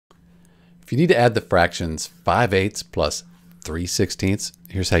If you need to add the fractions 5/8 plus 3/16,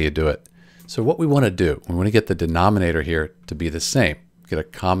 here's how you do it. So what we want to do, we want to get the denominator here to be the same, get a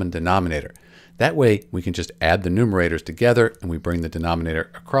common denominator. That way we can just add the numerators together and we bring the denominator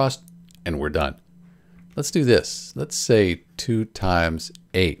across and we're done. Let's do this. Let's say 2 times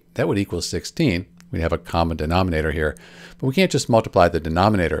 8. That would equal 16. We'd have a common denominator here, but we can't just multiply the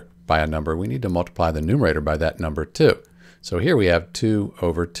denominator by a number. We need to multiply the numerator by that number too. So here we have 2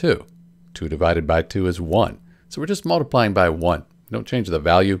 over 2. 2 divided by 2 is 1. So we're just multiplying by 1. We don't change the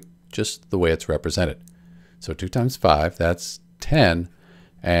value, just the way it's represented. So 2 times 5, that's 10,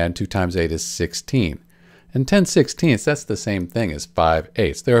 and 2 times 8 is 16. And 10/16, that's the same thing as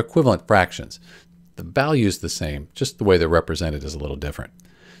 5/8. They're equivalent fractions. The value's the same, just the way they're represented is a little different.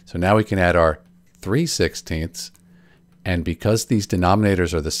 So now we can add our 3/16, and because these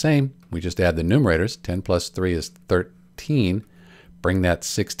denominators are the same, we just add the numerators. 10 plus 3 is 13. Bring that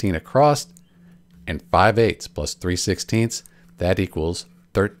 16 across, and 5/8 plus 3/16, that equals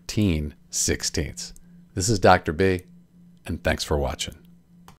 13/16. This is Dr. B, and thanks for watching.